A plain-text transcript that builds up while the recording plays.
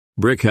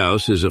Brick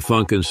House is a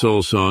funk and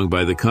soul song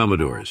by the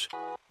Commodores,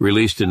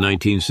 released in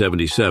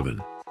 1977.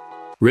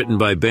 Written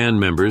by band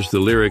members, the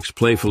lyrics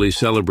playfully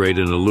celebrate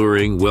an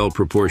alluring,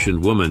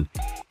 well-proportioned woman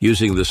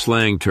using the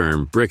slang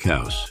term brick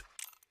house.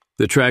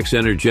 The track's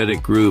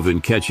energetic groove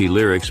and catchy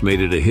lyrics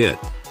made it a hit,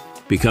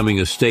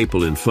 becoming a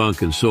staple in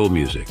funk and soul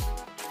music.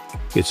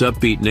 Its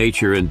upbeat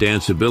nature and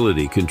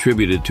danceability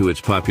contributed to its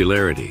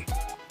popularity,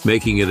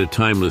 making it a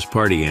timeless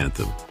party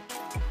anthem.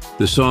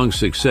 The song's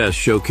success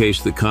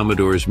showcased the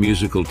Commodores'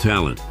 musical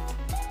talent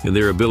and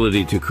their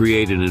ability to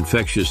create an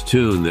infectious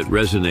tune that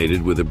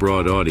resonated with a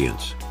broad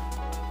audience.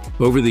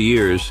 Over the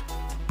years,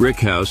 Brick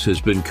House has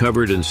been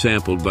covered and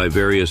sampled by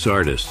various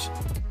artists,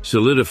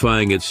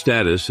 solidifying its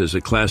status as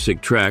a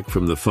classic track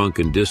from the funk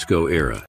and disco era.